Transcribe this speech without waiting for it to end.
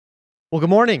Well, good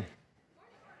morning.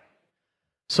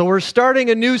 So we're starting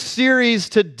a new series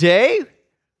today.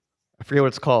 I forget what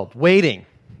it's called. Waiting.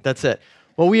 That's it.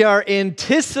 Well, we are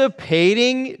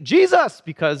anticipating Jesus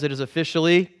because it is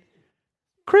officially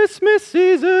Christmas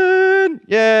season.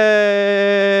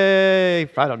 Yay!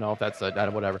 I don't know if that's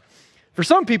whatever. For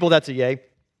some people, that's a yay.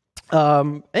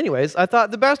 Anyways, I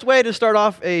thought the best way to start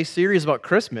off a series about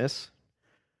Christmas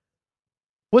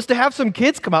was to have some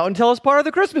kids come out and tell us part of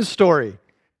the Christmas story.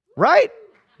 Right?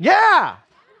 Yeah.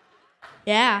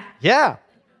 Yeah.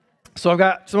 So I've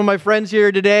got some of my friends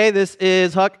here today. This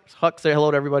is Huck. Huck, say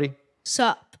hello to everybody.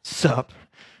 Sup. Sup.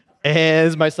 And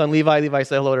this is my son Levi. Levi,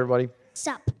 say hello to everybody.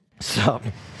 Sup. Sup.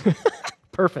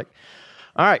 Perfect.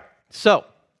 All right. So,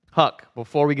 Huck,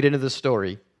 before we get into the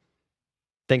story,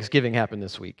 Thanksgiving happened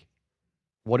this week.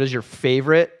 What is your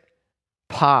favorite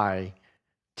pie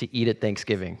to eat at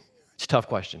Thanksgiving? It's a tough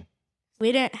question.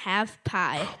 We didn't have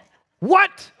pie.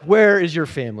 What? Where is your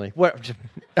family? Where?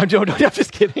 I'm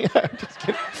just kidding.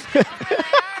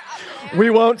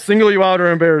 We won't single you out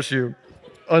or embarrass you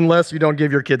unless you don't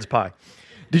give your kids pie.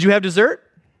 Did you have dessert?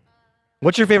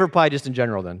 What's your favorite pie just in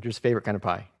general then? Just favorite kind of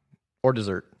pie or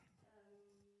dessert?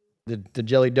 The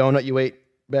jelly donut you ate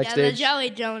backstage? Yeah, the jelly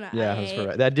donut. Yeah, that's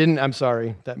right. That didn't, I'm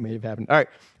sorry. That may have happened. All right.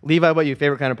 Levi, what about you?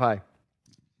 Favorite kind of pie?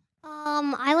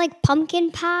 I like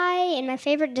pumpkin pie, and my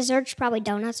favorite dessert's probably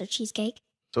donuts or cheesecake.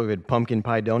 So we had pumpkin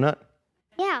pie donut?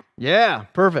 Yeah. Yeah,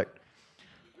 perfect.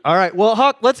 All right, well,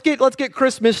 Huck, let's get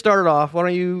Christmas started off. Why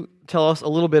don't you tell us a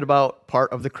little bit about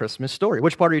part of the Christmas story?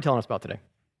 Which part are you telling us about today?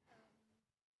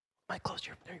 Mike, close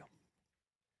your, there you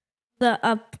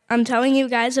go. I'm telling you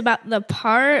guys about the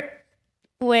part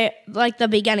where, like the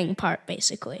beginning part,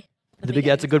 basically.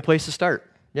 That's a good place to start.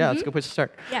 Yeah, that's a good place to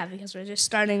start. Yeah, because we're just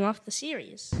starting off the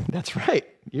series. That's right.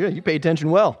 Yeah, you pay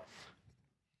attention well.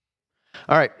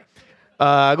 All right.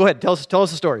 Go ahead. Tell us the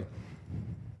story.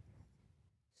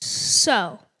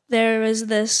 So, there was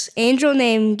this angel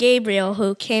named Gabriel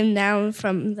who came down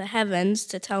from the heavens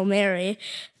to tell Mary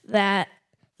that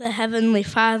the Heavenly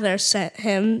Father sent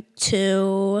him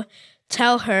to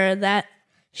tell her that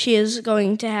she is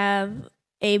going to have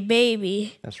a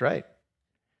baby. That's right.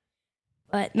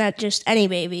 But not just any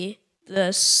baby,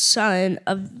 the Son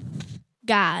of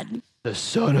God. The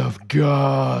Son of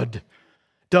God.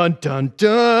 Dun, dun,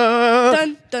 dun.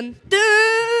 Dun, dun, dun.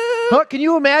 Huh, can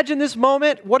you imagine this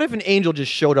moment? What if an angel just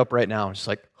showed up right now? Just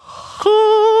like,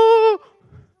 oh.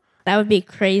 That would be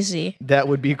crazy. That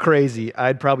would be crazy.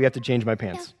 I'd probably have to change my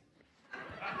pants.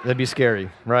 That'd be scary,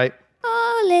 right?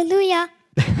 Hallelujah.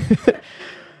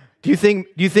 Do you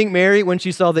think Mary, when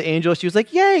she saw the angel, she was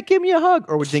like, yay, give me a hug?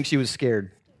 Or would you think she was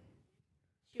scared?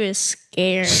 She was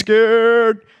scared.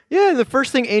 Scared. Yeah, the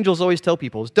first thing angels always tell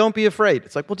people is don't be afraid.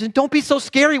 It's like, well, just don't be so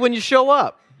scary when you show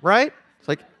up, right? It's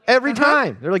like every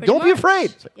time. They're like, don't be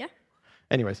afraid. Like, yeah.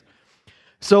 Anyways,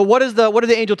 so what did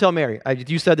the angel tell Mary?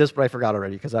 You said this, but I forgot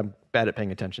already because I'm bad at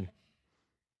paying attention.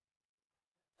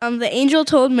 The angel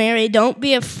told Mary, don't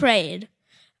be afraid.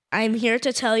 I'm here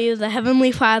to tell you the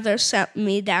Heavenly Father sent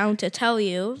me down to tell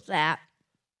you that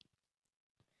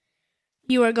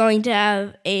you are going to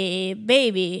have a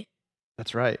baby.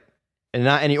 That's right. And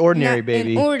not any ordinary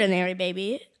baby. An ordinary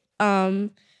baby. The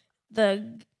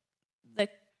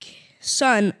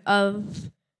Son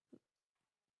of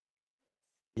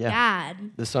God.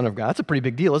 The Son of God. That's a pretty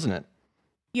big deal, isn't it?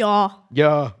 Yeah.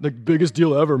 Yeah, the biggest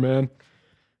deal ever, man.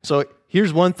 So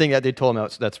here's one thing that they told him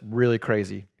that's really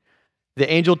crazy.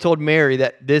 The angel told Mary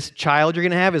that this child you're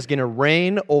going to have is going to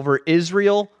reign over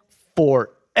Israel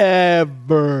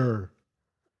forever.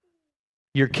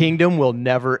 Your kingdom will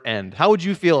never end. How would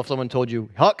you feel if someone told you,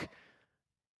 Huck,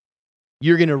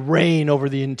 you're going to reign over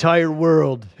the entire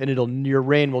world and your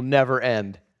reign will never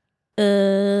end?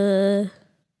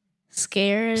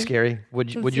 Scared. Scary.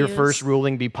 Would your first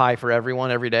ruling be pie for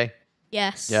everyone every day?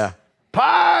 Yes. Yeah.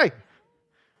 Pie!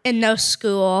 And no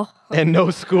school. And no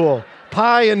school.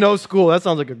 Pie and no school. That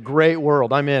sounds like a great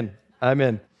world. I'm in.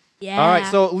 Yeah. All right,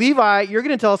 so Levi, you're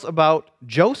going to tell us about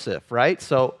Joseph, right?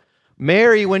 So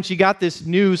Mary, when she got this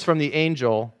news from the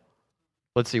angel,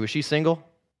 let's see, was she single?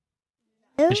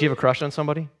 Did she have a crush on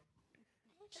somebody?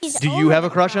 Do you have a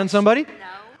crush on somebody?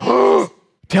 No.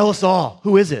 Tell us all.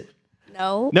 Who is it?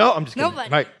 No. No, I'm just kidding. Nobody.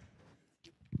 Right.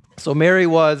 So Mary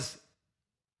was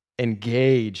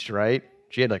engaged, right?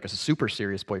 She had like a super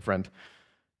serious boyfriend.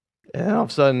 And all of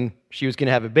a sudden, she was going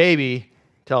to have a baby.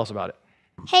 Tell us about it.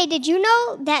 Hey, did you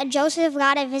know that Joseph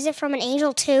got a visit from an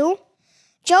angel too?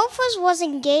 Joseph was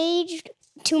engaged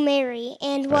to Mary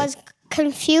and was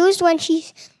confused when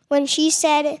she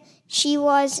said she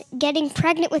was getting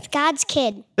pregnant with God's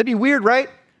kid. That'd be weird, right?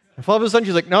 If all of a sudden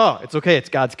she's like, no, it's okay, it's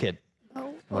God's kid.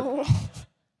 Oh.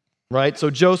 Right? So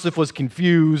Joseph was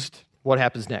confused. What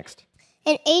happens next?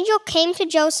 An angel came to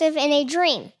Joseph in a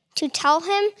dream to tell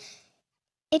him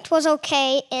it was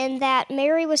okay and that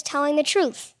Mary was telling the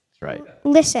truth. Right.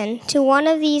 Listen to one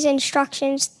of these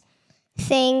instructions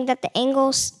thing that the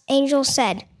angel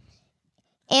said.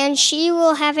 And she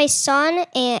will have a son,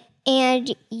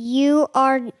 and you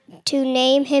are to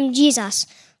name him Jesus,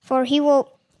 for he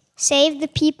will save the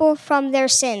people from their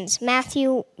sins.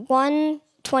 Matthew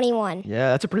 1:21.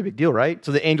 Yeah, that's a pretty big deal, right?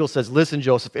 So the angel says, listen,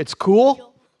 Joseph, it's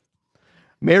cool.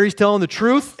 Mary's telling the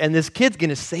truth, and this kid's going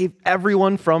to save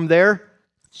everyone from their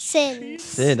Sins.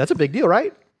 sin. That's a big deal,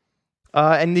 right?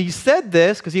 And he said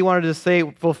this because he wanted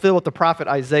to fulfill what the prophet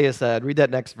Isaiah said. Read that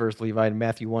next verse, Levi, in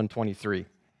Matthew 1:23.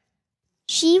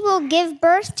 She will give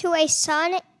birth to a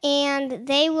son, and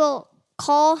they will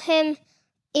call him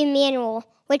Emmanuel,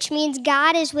 which means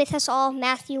God is with us all.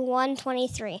 Matthew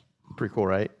 1:23. Pretty cool,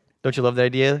 right? Don't you love the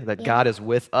idea that God is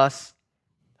with us?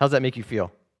 How does that make you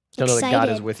feel? To know that God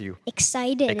is with you.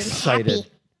 Excited. And Excited.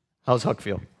 happy. How's Huck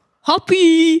feel?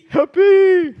 Happy.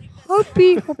 Happy.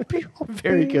 Happy, happy.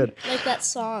 Very good. Like that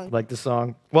song. Like the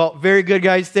song. Well, very good,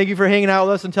 guys. Thank you for hanging out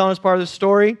with us and telling us part of the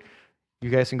story. You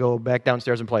guys can go back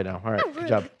downstairs and play now. All right, good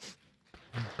job.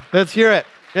 Let's hear it.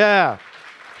 Yeah.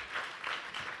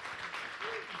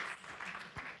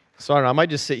 So I don't know, I might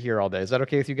just sit here all day. Is that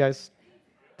okay with you guys?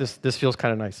 This feels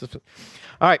kind of nice. All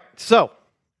right, so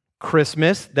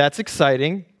Christmas, that's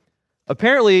exciting.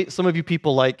 Apparently, some of you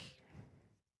people like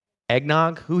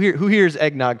eggnog. Who here is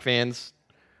eggnog fans?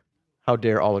 How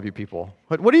dare all of you people?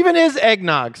 What even is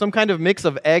eggnog? Some kind of mix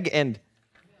of egg and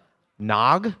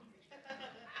nog?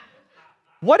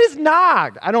 What is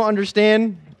nog? I don't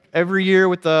understand. Every year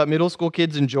with the middle school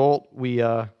kids in Jolt, we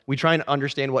try and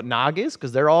understand what nog is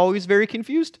because they're always very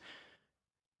confused.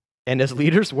 And as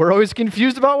leaders, we're always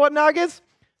confused about what nog is.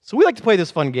 So we like to play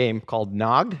this fun game called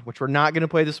Nog, which we're not going to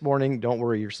play this morning. Don't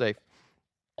worry, you're safe.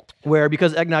 Where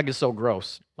because eggnog is so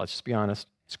gross, let's just be honest,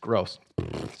 it's gross.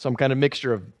 Some kind of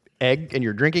mixture of egg and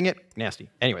you're drinking it, nasty.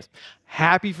 Anyways,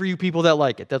 happy for you people that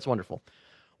like it. That's wonderful.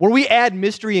 Where we add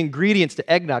mystery ingredients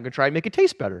to eggnog and try and make it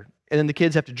taste better. And then the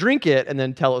kids have to drink it and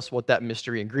then tell us what that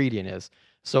mystery ingredient is.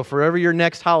 So for your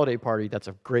next holiday party, that's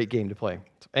a great game to play.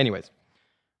 So anyways,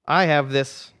 I have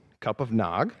this cup of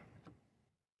nog,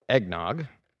 eggnog. Is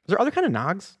there other kind of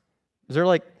nogs? Is there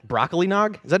like broccoli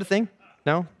nog? Is that a thing?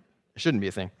 No? It shouldn't be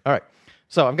a thing. All right.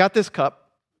 So I've got this cup.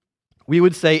 We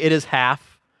would say it is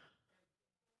half.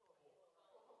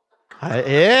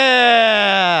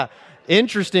 Yeah.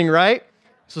 Interesting, right?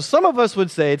 So some of us would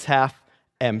say it's half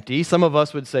empty. Some of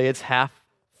us would say it's half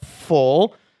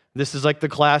full. This is like the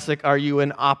classic, are you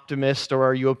an optimist or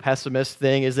are you a pessimist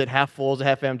thing? Is it half full, is it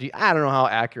half empty? I don't know how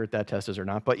accurate that test is or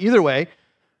not, but either way,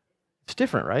 it's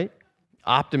different, right?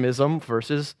 Optimism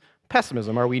versus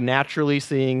pessimism. Are we naturally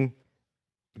seeing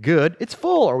good? It's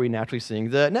full. Are we naturally seeing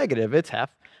the negative? It's half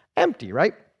empty,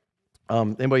 right?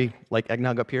 Anybody like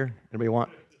eggnog up here? Anybody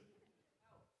want?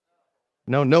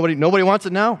 No, nobody wants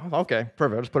it now? Okay,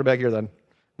 perfect. I'll just put it back here then.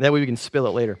 That way we can spill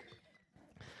it later.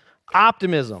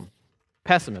 Optimism,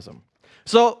 pessimism.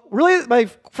 So really my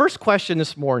first question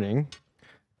this morning,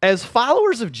 as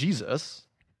followers of Jesus,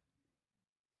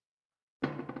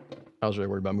 I was really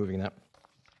worried about moving that.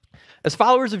 As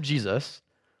followers of Jesus,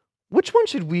 which one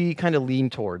should we kind of lean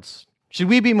towards? Should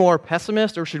we be more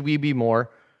pessimist or should we be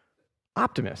more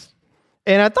optimist?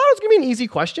 And I thought it was going to be an easy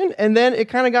question, and then it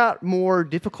kind of got more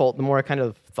difficult the more I kind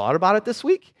of thought about it this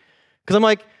week. Because I'm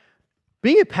like,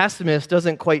 being a pessimist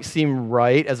doesn't quite seem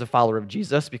right as a follower of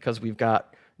Jesus because we've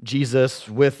got Jesus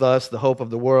with us, the hope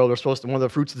of the world. We're supposed to, one of the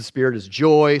fruits of the Spirit is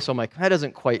joy. So I'm like, that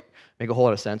doesn't quite make a whole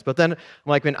lot of sense. But then I'm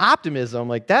like, in optimism,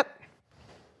 like that,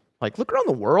 like look around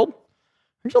the world.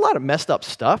 There's a lot of messed up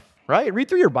stuff, right? Read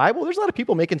through your Bible. There's a lot of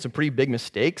people making some pretty big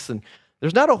mistakes, and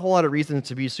there's not a whole lot of reason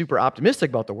to be super optimistic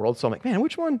about the world. So I'm like, man,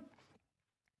 which one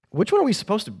are we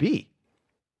supposed to be?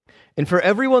 And for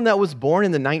everyone that was born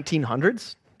in the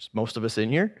 1900s, most of us in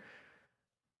here,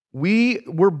 we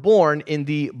were born in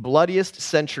the bloodiest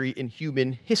century in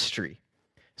human history.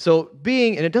 So and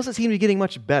it doesn't seem to be getting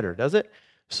much better, does it?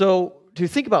 So to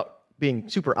think about being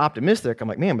super optimistic, I'm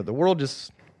like, man, but the world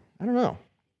just, I don't know.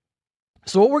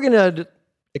 So what we're going to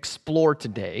explore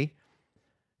today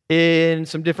in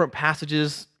some different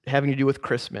passages having to do with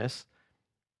Christmas,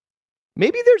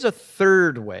 maybe there's a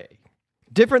third way,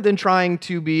 different than trying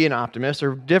to be an optimist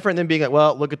or different than being like,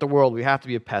 well, look at the world, we have to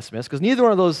be a pessimist, because neither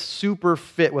one of those super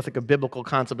fit with like a biblical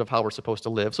concept of how we're supposed to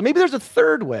live. So maybe there's a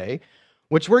third way,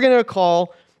 which we're going to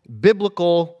call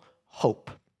biblical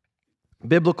hope.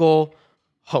 Biblical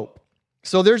hope.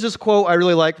 So there's this quote I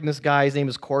really like from this guy. His name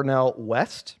is Cornel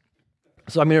West.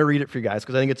 So I'm going to read it for you guys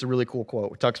because I think it's a really cool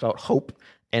quote. It talks about hope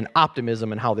and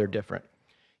optimism and how they're different.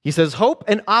 He says, hope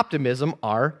and optimism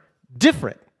are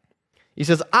different. He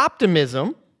says,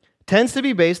 optimism tends to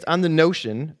be based on the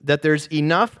notion that there's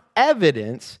enough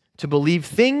evidence to believe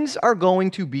things are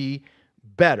going to be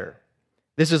better.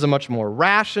 This is a much more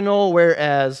rational,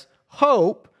 whereas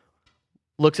hope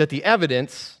looks at the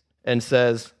evidence and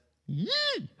says, yee.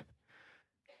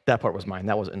 That part was mine.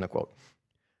 That wasn't in the quote.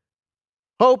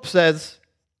 Hope says,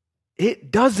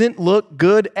 it doesn't look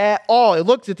good at all. It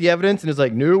looks at the evidence and is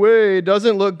like, no way, it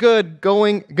doesn't look good.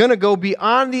 Gonna go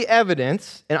beyond the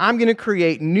evidence, and I'm gonna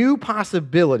create new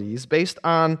possibilities based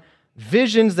on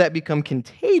visions that become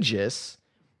contagious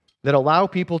that allow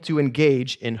people to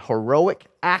engage in heroic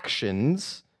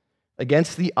actions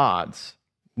against the odds.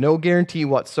 No guarantee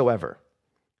whatsoever.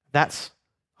 That's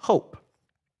hope.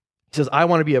 He says, I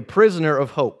want to be a prisoner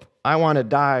of hope. I want to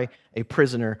die a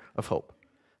prisoner of hope.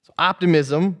 So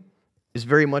optimism is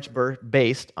very much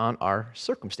based on our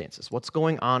circumstances. What's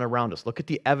going on around us? Look at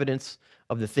the evidence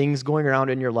of the things going around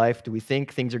in your life. Do we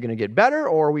think things are going to get better,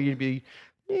 or are we going to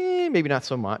be, maybe not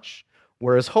so much?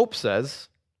 Whereas hope says,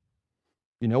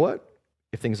 you know what?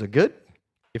 If things are good,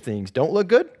 if things don't look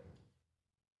good,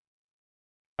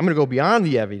 I'm going to go beyond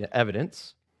the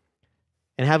evidence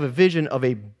and have a vision of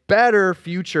a better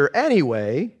future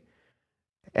anyway,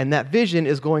 and that vision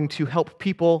is going to help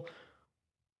people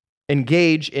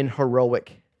engage in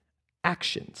heroic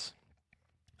actions.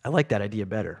 I like that idea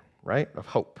better, right? Of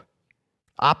hope.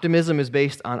 Optimism is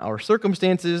based on our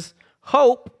circumstances.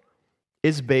 Hope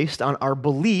is based on our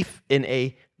belief in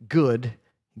a good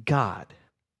God.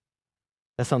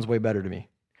 That sounds way better to me.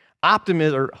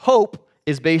 Optimism or hope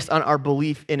is based on our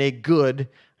belief in a good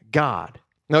God.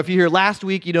 Now, if you're here last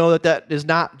week, you know that does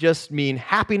not just mean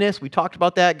happiness. We talked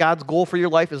about that. God's goal for your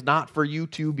life is not for you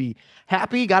to be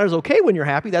happy. God is okay when you're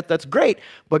happy. That's great.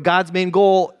 But God's main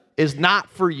goal is not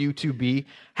for you to be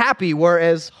happy.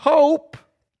 Whereas hope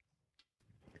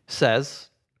says,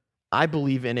 I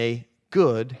believe in a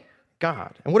good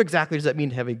God. And what exactly does that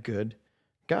mean to have a good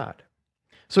God?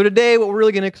 So today, what we're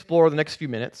really going to explore the next few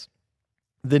minutes,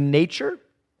 the nature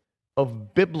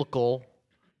of biblical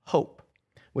hope,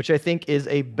 which I think is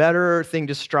a better thing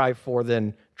to strive for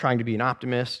than trying to be an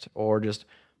optimist or just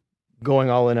going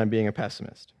all in on being a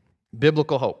pessimist.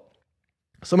 Biblical hope.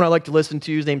 Someone I like to listen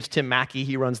to, his name's Tim Mackie.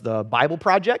 He runs the Bible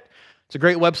Project. It's a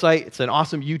great website. It's an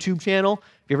awesome YouTube channel.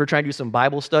 If you ever try to do some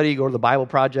Bible study, go to the Bible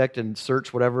Project and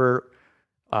search whatever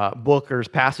book or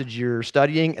passage you're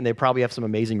studying, and they probably have some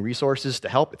amazing resources to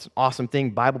help. It's an awesome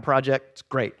thing. Bible Project, it's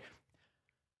great.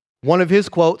 One of his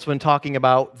quotes when talking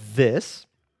about this,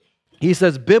 he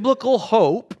says, biblical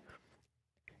hope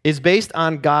is based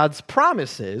on God's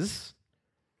promises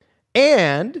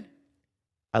and,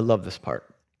 I love this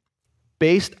part,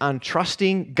 based on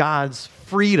trusting God's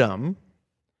freedom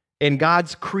and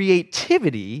God's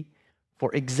creativity for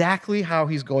exactly how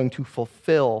he's going to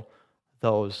fulfill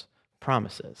those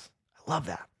promises. I love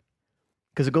that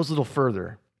because it goes a little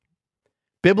further.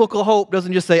 Biblical hope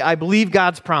doesn't just say, I believe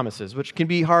God's promises, which can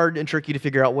be hard and tricky to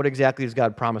figure out what exactly does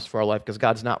God promise for our life, because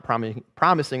God's not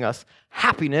promising us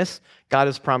happiness. God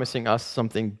is promising us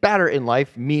something better in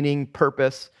life, meaning,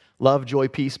 purpose, love, joy,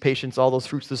 peace, patience, all those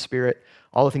fruits of the Spirit,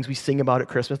 all the things we sing about at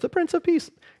Christmas, the Prince of Peace.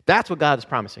 That's what God is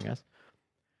promising us.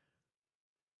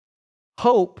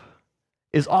 Hope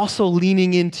is also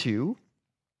leaning into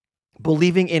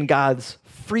believing in God's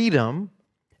freedom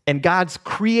and God's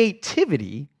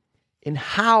creativity in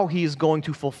how he is going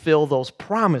to fulfill those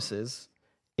promises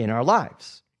in our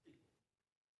lives.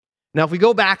 Now, if we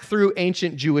go back through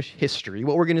ancient Jewish history,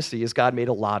 what we're going to see is God made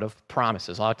a lot of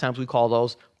promises. A lot of times we call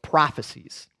those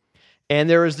prophecies. And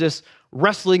there is this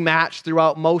wrestling match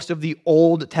throughout most of the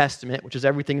Old Testament, which is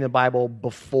everything in the Bible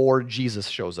before Jesus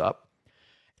shows up.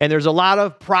 And there's a lot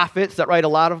of prophets that write a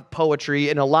lot of poetry,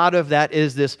 and a lot of that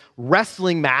is this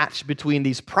wrestling match between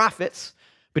these prophets,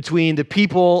 between the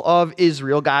people of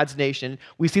Israel, God's nation.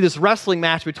 We see this wrestling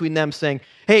match between them saying,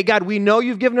 hey, God, we know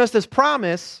you've given us this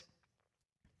promise.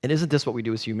 And isn't this what we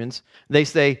do as humans? They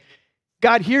say,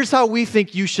 God, here's how we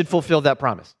think you should fulfill that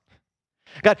promise.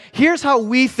 God, here's how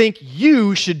we think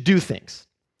you should do things.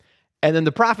 And then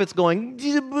the prophet's going,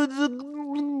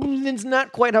 it's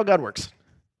not quite how God works.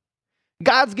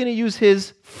 God's going to use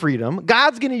his freedom.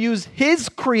 God's going to use his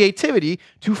creativity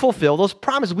to fulfill those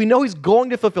promises. We know he's going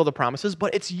to fulfill the promises,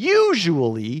 but it's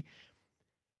usually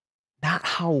not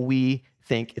how we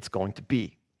think it's going to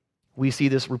be. We see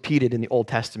this repeated in the Old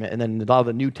Testament, and then a lot of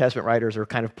the New Testament writers are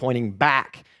kind of pointing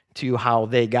back to how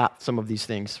they got some of these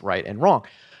things right and wrong.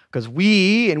 Because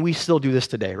we still do this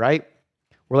today, right?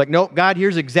 We're like, nope, God,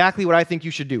 here's exactly what I think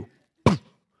you should do.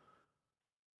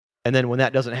 And then when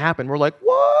that doesn't happen, we're like,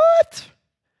 what?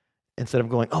 Instead of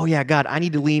going, oh yeah, God, I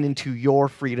need to lean into your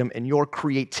freedom and your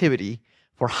creativity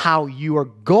for how you are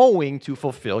going to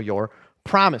fulfill your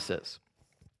promises.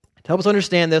 To help us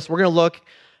understand this, we're going to look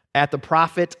at the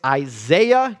prophet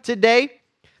Isaiah today.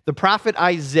 The prophet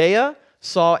Isaiah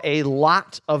saw a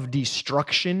lot of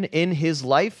destruction in his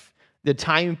life. The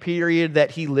time period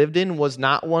that he lived in was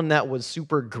not one that was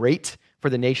super great for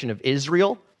the nation of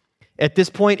Israel. At this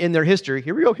point in their history,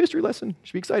 here we go, history lesson,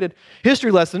 should be excited. History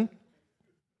lesson,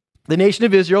 the nation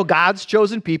of Israel, God's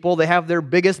chosen people, they have their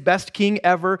biggest, best king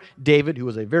ever, David, who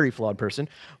was a very flawed person,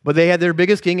 but they had their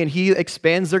biggest king, and he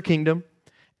expands their kingdom.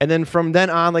 And then from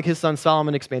then on, like his son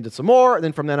Solomon expanded some more, and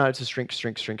then from then on, it just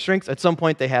shrinks. At some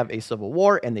point, they have a civil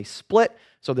war, and they split.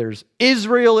 So there's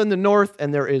Israel in the north,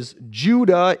 and there is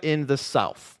Judah in the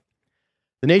south.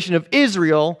 The nation of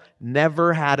Israel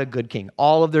never had a good king.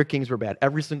 All of their kings were bad.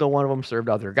 Every single one of them served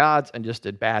other gods and just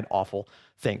did bad, awful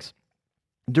things.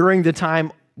 During the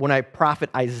time when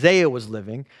prophet Isaiah was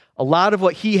living, a lot of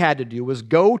what he had to do was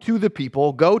go to the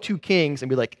people, go to kings, and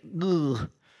be like, ugh,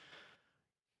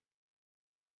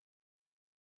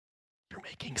 you're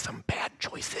making some bad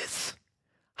choices.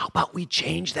 How about we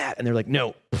change that? And they're like,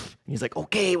 no. And he's like,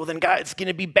 okay, well then God, it's going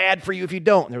to be bad for you if you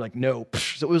don't. And they're like, no.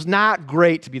 So it was not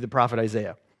great to be the prophet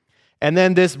Isaiah. And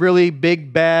then this really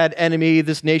big bad enemy,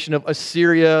 this nation of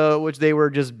Assyria, which they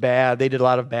were just bad. They did a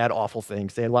lot of bad, awful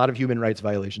things. They had a lot of human rights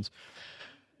violations.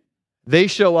 They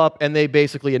show up and they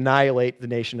basically annihilate the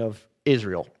nation of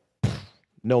Israel.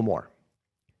 No more.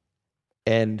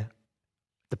 And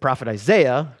the prophet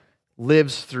Isaiah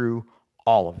lives through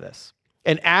all of this.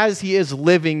 And as he is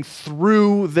living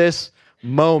through this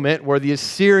moment where the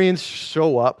Assyrians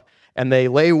show up and they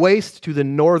lay waste to the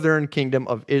northern kingdom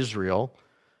of Israel,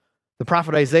 the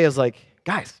prophet Isaiah is like,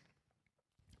 guys,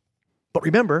 but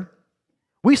remember,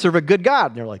 we serve a good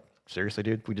God. And they're like, seriously,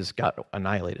 dude, we just got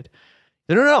annihilated.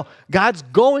 No. God's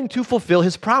going to fulfill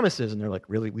his promises. And they're like,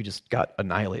 really? We just got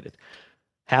annihilated.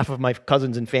 Half of my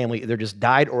cousins and family either just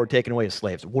died or were taken away as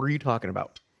slaves. What are you talking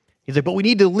about? He's like, but we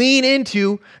need to lean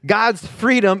into God's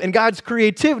freedom and God's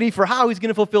creativity for how he's going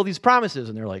to fulfill these promises.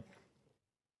 And they're like,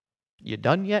 you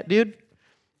done yet, dude?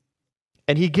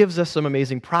 And he gives us some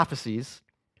amazing prophecies,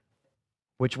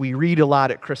 which we read a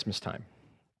lot at Christmas time.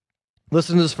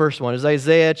 Listen to this first one. It's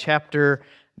Isaiah chapter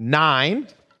 9.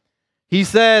 He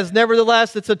says,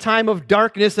 nevertheless, it's a time of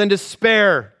darkness and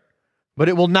despair, but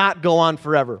it will not go on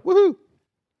forever. Woohoo!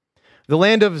 The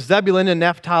land of Zebulun and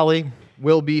Naphtali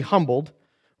will be humbled,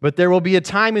 but there will be a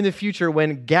time in the future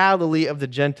when Galilee of the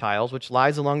Gentiles, which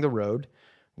lies along the road,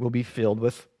 will be filled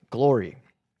with glory.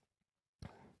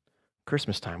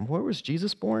 Christmas time. Where was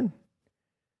Jesus born?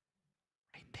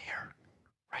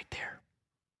 Right there.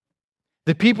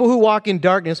 The people who walk in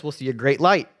darkness will see a great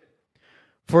light.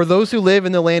 For those who live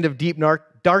in the land of deep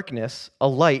darkness, a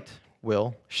light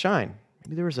will shine.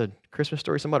 Maybe there was a Christmas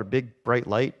story, something about a big bright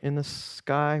light in the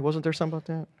sky. Wasn't there something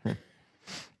about that?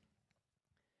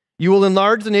 You will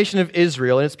enlarge the nation of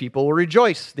Israel, and its people will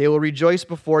rejoice. They will rejoice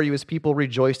before you as people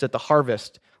rejoiced at the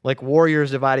harvest, like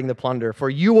warriors dividing the plunder. For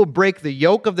you will break the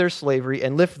yoke of their slavery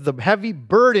and lift the heavy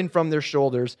burden from their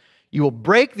shoulders. You will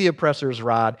break the oppressor's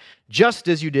rod, just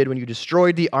as you did when you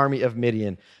destroyed the army of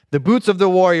Midian. The boots of the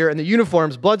warrior and the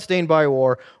uniforms bloodstained by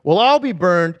war will all be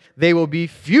burned. They will be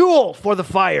fuel for the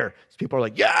fire. So people are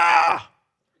like, yeah,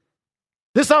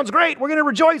 this sounds great. We're going to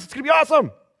rejoice. It's going to be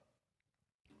awesome.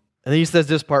 And then he says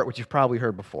this part, which you've probably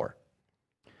heard before.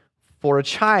 For a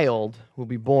child will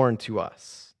be born to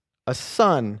us. A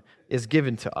son is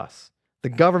given to us. The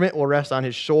government will rest on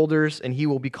his shoulders, and he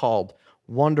will be called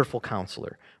Wonderful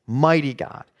Counselor, Mighty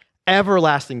God,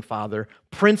 Everlasting Father,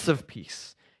 Prince of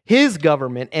Peace. His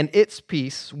government and its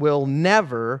peace will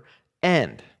never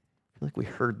end. I feel like we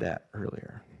heard that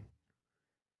earlier.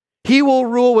 He will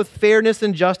rule with fairness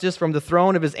and justice from the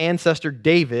throne of his ancestor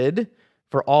David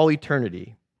for all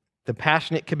eternity. The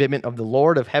passionate commitment of the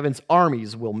Lord of heaven's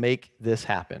armies will make this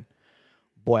happen.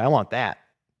 Boy, I want that.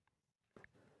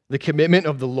 The commitment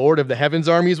of the Lord of the heaven's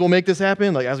armies will make this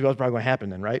happen? Like, that's probably going to happen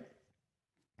then, right?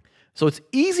 So it's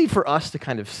easy for us to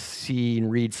kind of see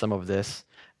and read some of this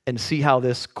and see how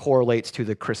this correlates to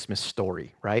the Christmas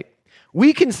story, right?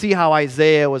 We can see how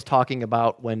Isaiah was talking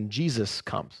about when Jesus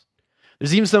comes.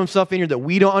 There's even some stuff in here that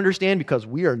we don't understand because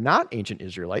we are not ancient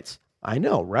Israelites. I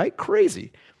know, right?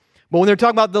 Crazy. But when they're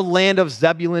talking about the land of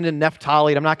Zebulun and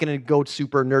Naphtali, and I'm not going to go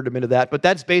super nerd them into that, but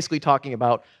that's basically talking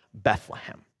about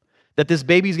Bethlehem. That this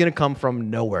baby's going to come from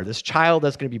nowhere, this child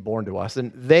that's going to be born to us.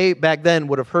 And they, back then,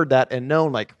 would have heard that and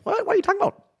known, like, what are you talking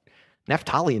about?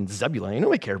 Naphtali and Zebulun,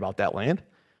 nobody cared about that land.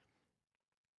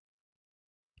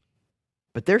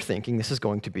 But they're thinking this is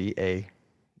going to be a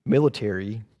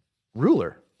military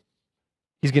ruler.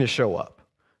 He's going to show up.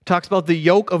 Talks about the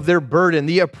yoke of their burden.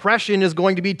 The oppression is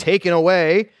going to be taken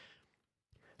away.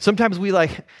 Sometimes we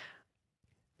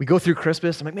go through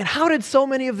Christmas. I'm like, man, how did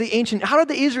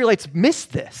the Israelites miss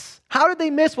this? How did they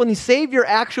miss when the Savior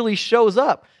actually shows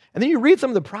up? And then you read some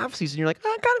of the prophecies and you're like,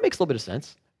 oh, it kind of makes a little bit of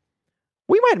sense.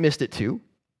 We might have missed it too.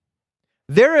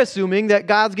 They're assuming that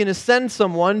God's going to send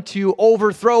someone to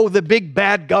overthrow the big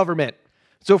bad government.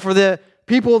 So for the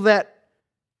people that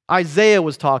Isaiah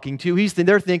was talking to,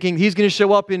 they're thinking he's going to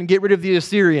show up and get rid of the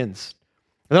Assyrians.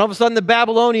 And then all of a sudden the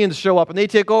Babylonians show up and they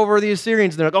take over the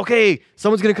Assyrians. And they're like, okay,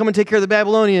 someone's going to come and take care of the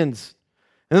Babylonians.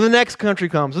 And then the next country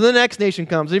comes, and the next nation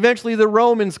comes, and eventually the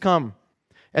Romans come.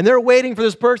 And they're waiting for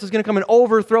this person who's going to come and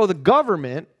overthrow the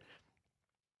government.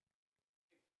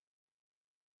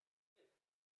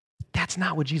 That's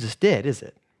not what Jesus did, is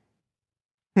it?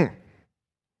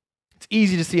 It's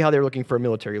easy to see how they're looking for a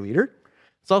military leader.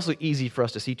 It's also easy for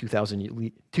us to see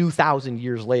 2,000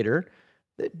 years later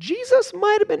that Jesus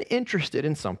might have been interested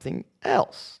in something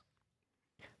else.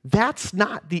 That's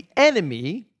not the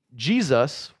enemy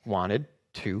Jesus wanted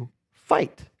to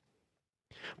fight.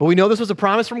 But we know this was a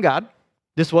promise from God.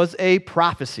 This was a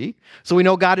prophecy. So we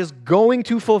know God is going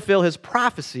to fulfill his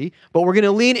prophecy, but we're going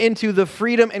to lean into the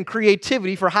freedom and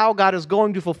creativity for how God is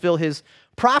going to fulfill his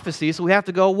prophecy. So we have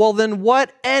to go, well, then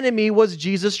what enemy was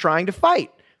Jesus trying to fight?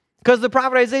 Because the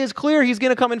prophet Isaiah is clear he's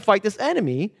going to come and fight this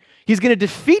enemy. He's going to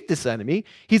defeat this enemy.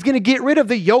 He's going to get rid of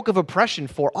the yoke of oppression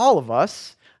for all of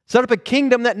us, set up a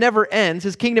kingdom that never ends.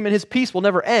 His kingdom and his peace will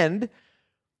never end.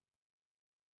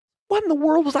 What in the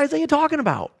world was Isaiah talking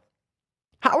about?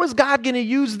 How is God going to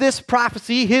use this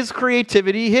prophecy, his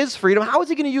creativity, his freedom? How is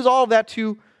he going to use all of that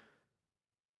to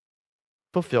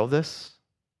fulfill this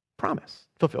promise,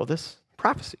 fulfill this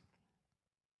prophecy?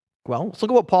 Well, let's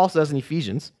look at what Paul says in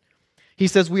Ephesians. He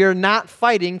says, we are not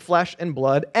fighting flesh and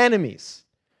blood enemies.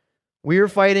 We are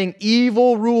fighting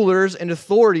evil rulers and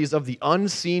authorities of the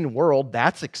unseen world.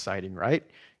 That's exciting, right?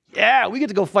 Yeah, we get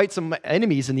to go fight some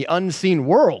enemies in the unseen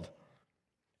world.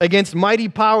 Against mighty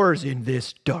powers in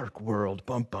this dark world,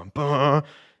 bum, bum, bum,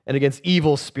 and against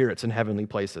evil spirits in heavenly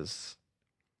places.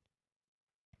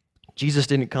 Jesus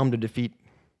didn't come to defeat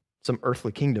some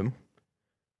earthly kingdom.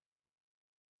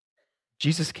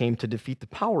 Jesus came to defeat the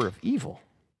power of evil,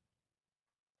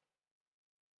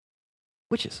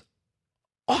 which is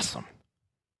awesome.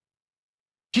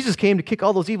 Jesus came to kick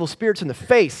all those evil spirits in the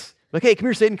face. Like, hey, come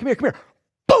here, Satan, come here.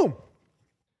 Boom!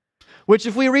 Which,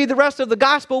 if we read the rest of the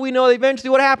gospel, we know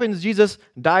eventually what happens. Jesus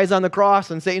dies on the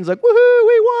cross, and Satan's like, woohoo,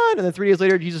 we won. And then 3 days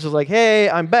later, Jesus is like, hey,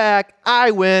 I'm back.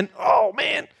 I win. Oh,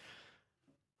 man.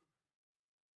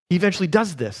 He eventually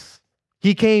does this.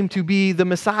 He came to be the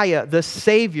Messiah, the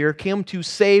Savior, came to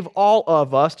save all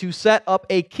of us, to set up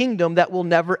a kingdom that will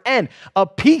never end, a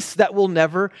peace that will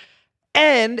never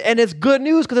end. And it's good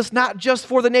news because it's not just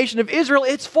for the nation of Israel,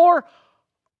 it's for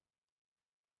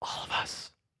all of us.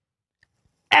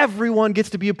 Everyone gets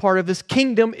to be a part of this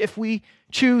kingdom if we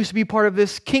choose to be part of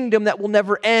this kingdom that will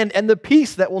never end and the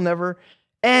peace that will never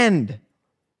end.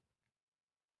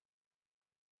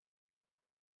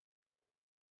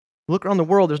 Look around the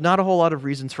world, there's not a whole lot of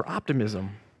reasons for optimism,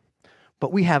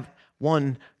 but we have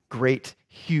one great,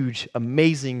 huge,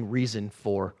 amazing reason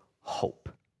for hope.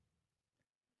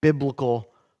 Biblical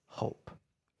hope.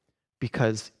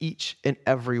 Because each and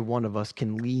every one of us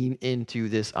can lean into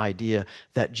this idea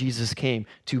that Jesus came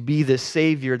to be the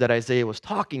Savior that Isaiah was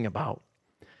talking about,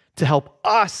 to help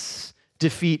us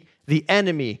defeat the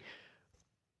enemy.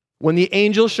 When the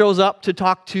angel shows up to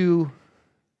talk to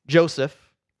Joseph,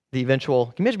 the eventual,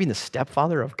 can you imagine being the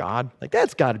stepfather of God? Like,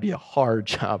 that's got to be a hard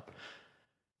job.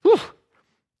 Whew.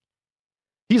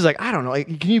 He's like, I don't know,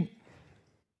 can you,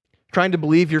 trying to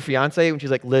believe your fiance when she's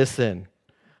like, listen,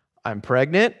 I'm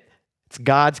pregnant. It's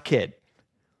God's kid.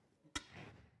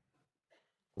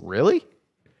 Really?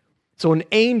 So an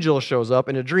angel shows up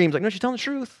in a dream. He's like, no, she's telling the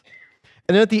truth.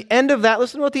 And then at the end of that,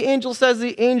 listen to what the angel says.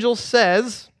 The angel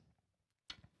says,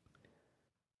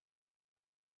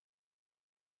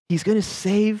 he's going to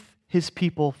save his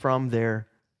people from their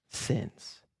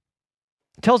sins.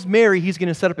 Tells Mary he's going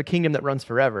to set up a kingdom that runs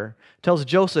forever. Tells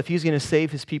Joseph he's going to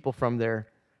save his people from their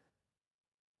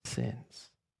sins.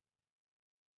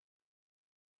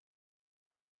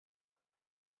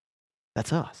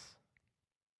 That's us.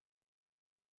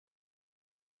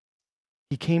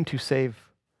 He came to save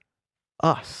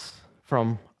us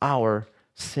from our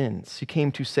sins. He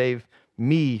came to save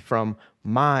me from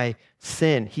my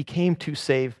sin. He came to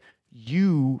save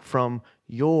you from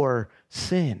your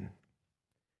sin.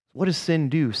 What does sin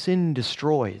do? Sin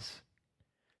destroys.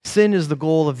 Sin is the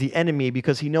goal of the enemy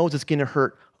because he knows it's going to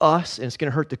hurt us and it's going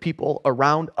to hurt the people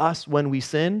around us when we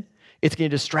sin. It's going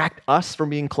to distract us from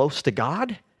being close to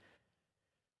God.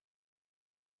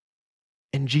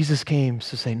 And Jesus came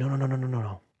to say,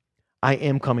 no. I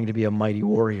am coming to be a mighty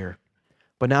warrior,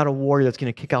 but not a warrior that's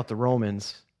going to kick out the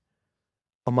Romans,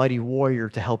 a mighty warrior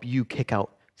to help you kick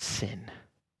out sin.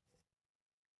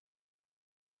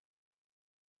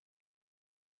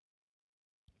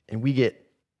 And we get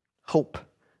hope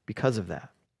because of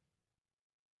that.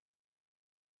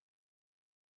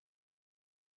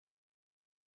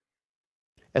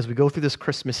 As we go through this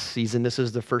Christmas season, this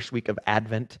is the first week of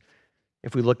Advent.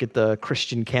 If we look at the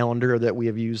Christian calendar that we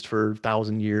have used for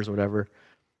 1,000 years or whatever,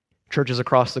 churches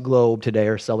across the globe today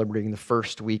are celebrating the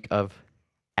first week of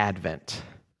Advent,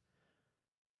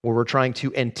 where we're trying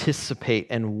to anticipate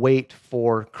and wait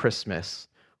for Christmas.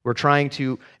 We're trying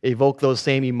to evoke those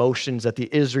same emotions that the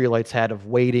Israelites had of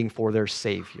waiting for their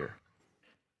Savior.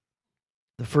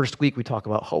 The first week we talk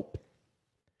about hope.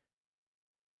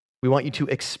 We want you to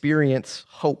experience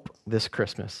hope this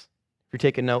Christmas. If you're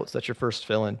taking notes, that's your first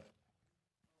fill-in.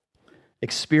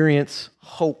 Experience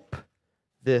hope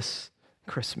this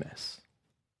Christmas.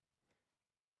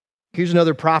 Here's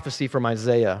another prophecy from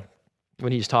Isaiah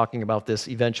when he's talking about this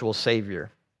eventual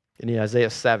Savior. In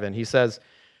Isaiah 7, he says,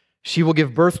 "She will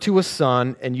give birth to a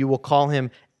son, and you will call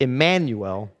him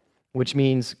Emmanuel," which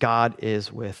means God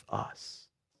is with us.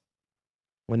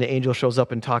 When the angel shows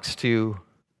up and talks to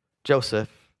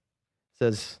Joseph,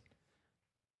 says,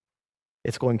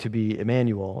 it's going to be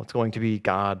Emmanuel. It's going to be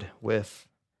God with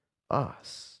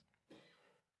us.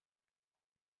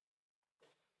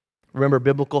 Remember,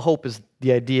 biblical hope is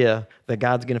the idea that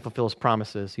God's going to fulfill his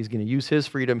promises. He's going to use his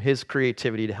freedom, his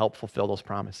creativity to help fulfill those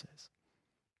promises.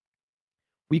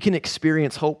 We can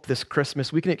experience hope this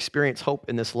Christmas. We can experience hope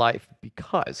in this life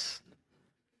because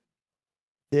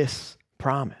this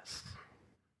promise.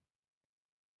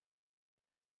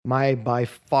 My by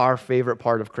far favorite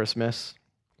part of Christmas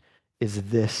is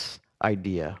this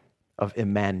idea of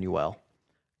Emmanuel,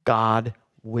 God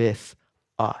with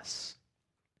us.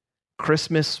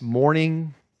 Christmas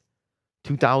morning,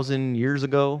 2,000 years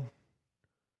ago,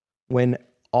 when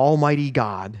Almighty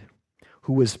God,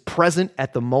 who was present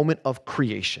at the moment of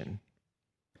creation,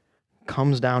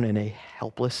 comes down in a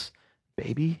helpless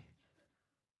baby.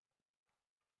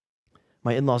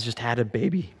 My in-laws just had a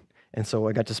baby, and so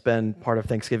I got to spend part of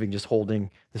Thanksgiving just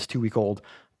holding this 2-week-old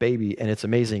baby, and it's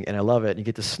amazing, and I love it. And you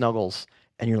get the snuggles,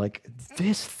 and you're like,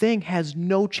 this thing has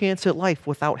no chance at life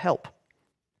without help.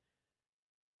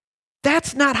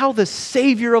 That's not how the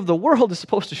Savior of the world is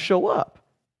supposed to show up.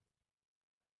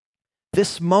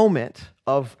 This moment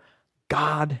of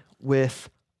God with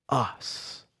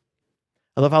us.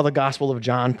 I love how the Gospel of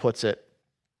John puts it.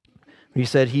 He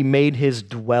said he made his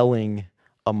dwelling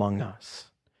among us.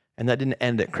 And that didn't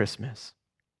end at Christmas.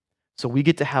 So we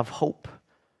get to have hope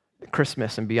at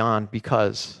Christmas and beyond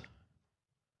because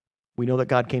we know that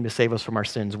God came to save us from our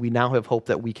sins. We now have hope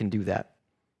that we can do that.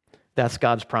 That's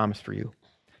God's promise for you.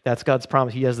 That's God's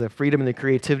promise. He has the freedom and the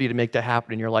creativity to make that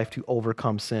happen in your life to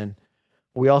overcome sin.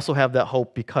 We also have that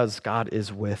hope because God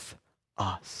is with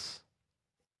us.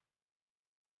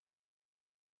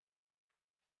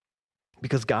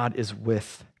 Because God is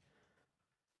with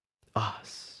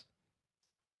us.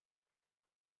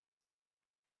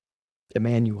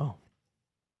 Emmanuel.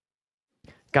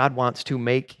 God wants to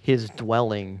make his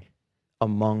dwelling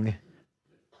among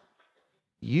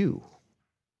you.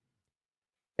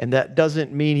 And that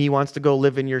doesn't mean he wants to go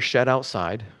live in your shed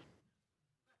outside.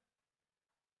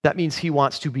 That means he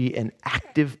wants to be an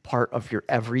active part of your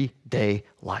everyday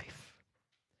life.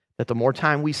 That the more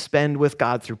time we spend with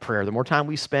God through prayer, the more time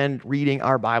we spend reading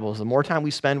our Bibles, the more time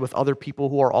we spend with other people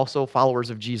who are also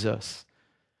followers of Jesus,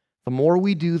 the more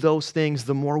we do those things,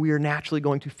 the more we are naturally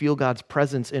going to feel God's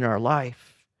presence in our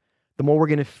life. The more we're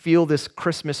going to feel this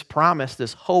Christmas promise,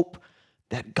 this hope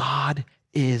that God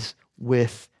is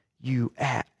with you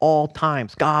at all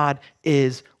times. God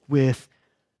is with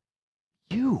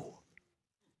you.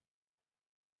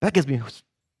 That gives me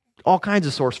all kinds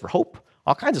of source for hope,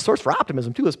 all kinds of source for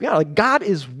optimism too. Let's be honest. Like, God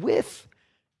is with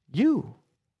you.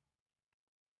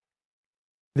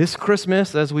 This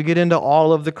Christmas, as we get into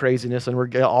all of the craziness, and we're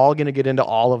all going to get into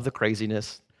all of the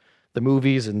craziness, the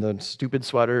movies and the stupid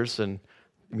sweaters, and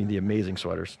I mean the amazing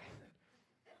sweaters,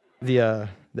 the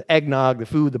eggnog, the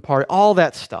food, the party, all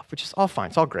that stuff, which is all fine.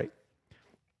 It's all great.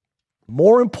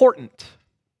 More important,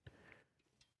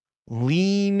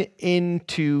 lean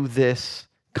into this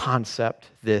concept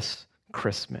this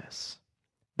Christmas,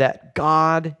 that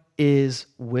God is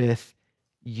with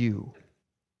you.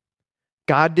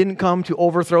 God didn't come to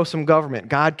overthrow some government.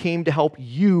 God came to help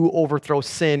you overthrow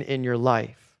sin in your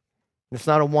life. It's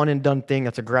not a one and done thing.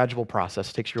 That's a gradual process.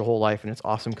 It takes your whole life, and it's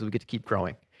awesome because we get to keep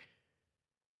growing.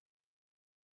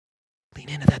 Lean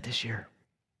into that this year.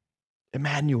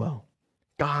 Emmanuel,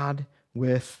 God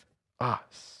with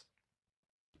us.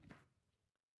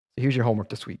 So here's your homework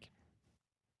this week.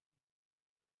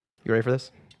 You ready for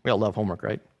this? We all love homework,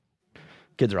 right?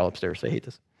 Kids are all upstairs. They hate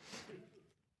this.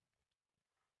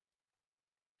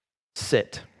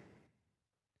 Sit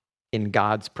in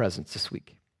God's presence this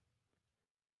week.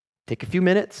 Take a few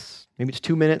minutes. Maybe it's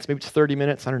 2 minutes. Maybe it's 30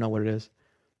 minutes. I don't know what it is.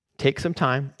 Take some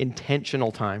time,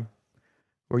 intentional time,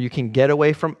 where you can get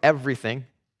away from everything,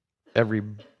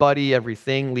 everybody,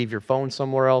 everything. Leave your phone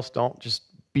somewhere else. Don't just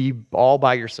be all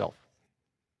by yourself.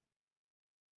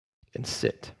 And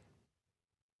sit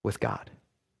with God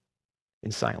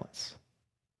in silence.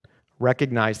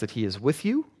 Recognize that He is with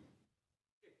you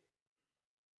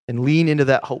and lean into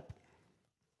that hope.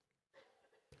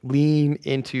 Lean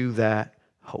into that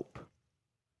hope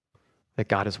that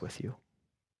God is with you.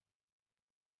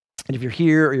 And if you're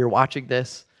here or you're watching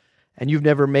this and you've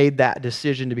never made that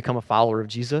decision to become a follower of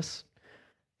Jesus,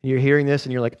 and you're hearing this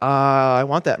and you're like, I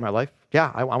want that in my life.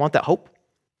 Yeah, I want that hope.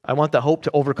 I want that hope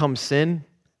to overcome sin,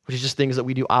 which is just things that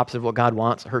we do opposite of what God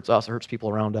wants. It hurts us, it hurts people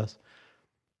around us.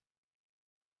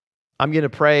 I'm going to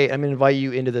pray. I'm going to invite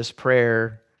you into this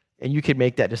prayer, and you can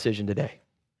make that decision today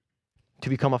to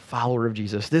become a follower of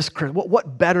Jesus.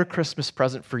 What better Christmas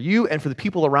present for you and for the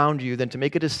people around you than to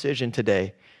make a decision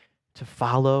today to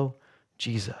follow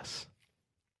Jesus?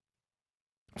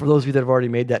 For those of you that have already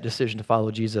made that decision to follow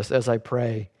Jesus, as I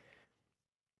pray,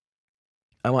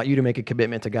 I want you to make a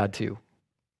commitment to God too.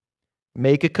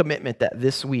 Make a commitment that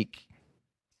this week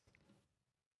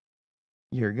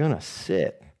you're going to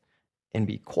sit and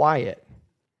be quiet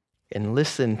and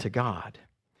listen to God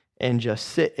and just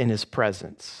sit in His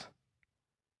presence.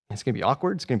 It's going to be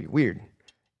awkward. It's going to be weird.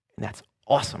 And that's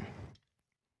awesome.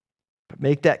 But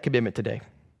make that commitment today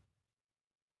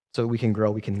so that we can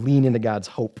grow. We can lean into God's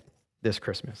hope this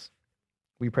Christmas.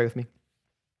 Will you pray with me?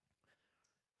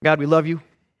 God, we love you.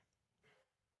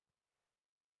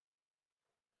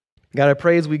 God, I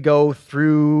pray as we go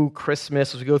through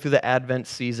Christmas, as we go through the Advent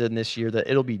season this year, that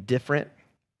it'll be different.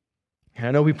 And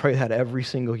I know we pray that every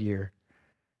single year.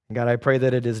 And God, I pray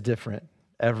that it is different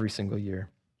every single year.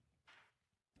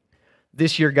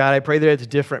 This year, God, I pray that it's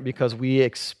different because we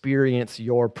experience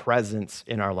your presence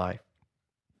in our life.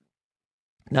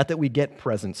 Not that we get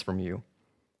presents from you,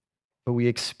 but we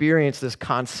experience this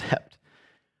concept,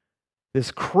 this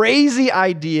crazy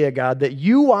idea, God, that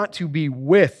you want to be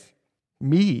with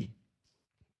me.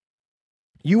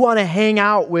 You want to hang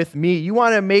out with me. You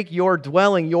want to make your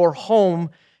dwelling, your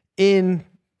home in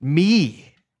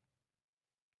me.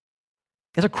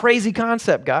 It's a crazy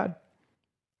concept, God.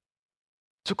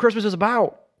 That's what Christmas is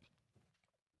about.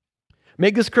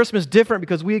 Make this Christmas different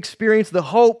because we experience the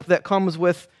hope that comes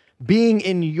with being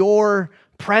in your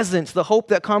presence, the hope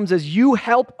that comes as you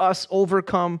help us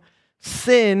overcome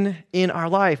sin in our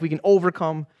life. We can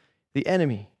overcome the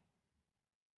enemy.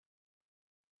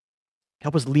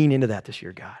 Help us lean into that this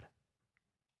year, God.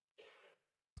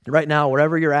 Right now,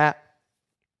 wherever you're at,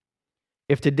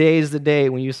 if today is the day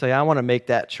when you say, I want to make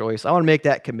that choice, I want to make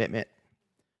that commitment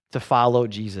to follow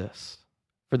Jesus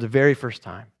for the very first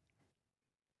time,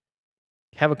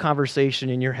 have a conversation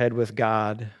in your head with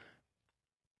God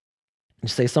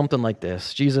and say something like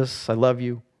this: Jesus, I love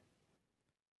you.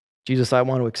 Jesus, I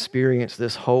want to experience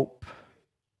this hope.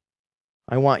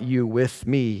 I want you with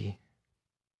me.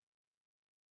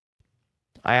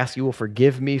 I ask you will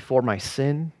forgive me for my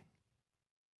sin.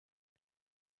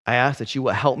 I ask that you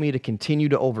will help me to continue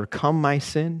to overcome my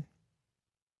sin.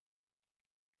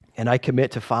 And I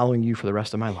commit to following you for the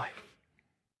rest of my life.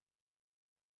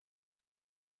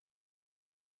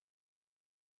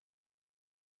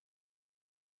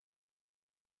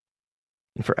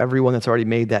 And for everyone that's already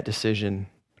made that decision,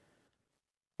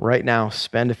 right now,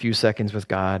 spend a few seconds with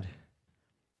God.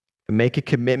 Make a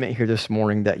commitment here this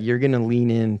morning that you're going to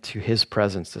lean into His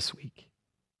presence this week.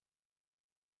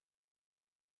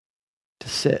 To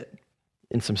sit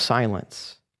in some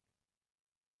silence.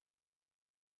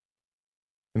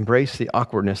 Embrace the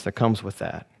awkwardness that comes with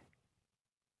that.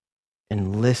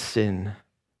 And listen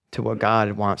to what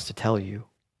God wants to tell you.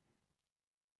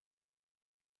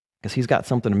 Because He's got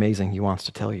something amazing He wants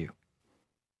to tell you.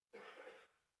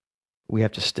 We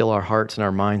have to still our hearts and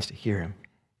our minds to hear Him.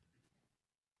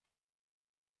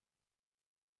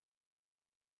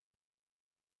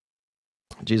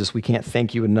 Jesus, we can't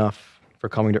thank you enough for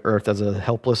coming to earth as a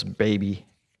helpless baby.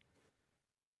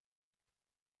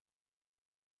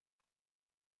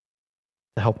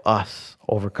 to help us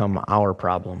overcome our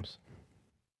problems.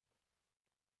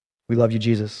 We love you,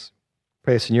 Jesus.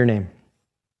 Pray this in your name.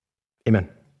 Amen.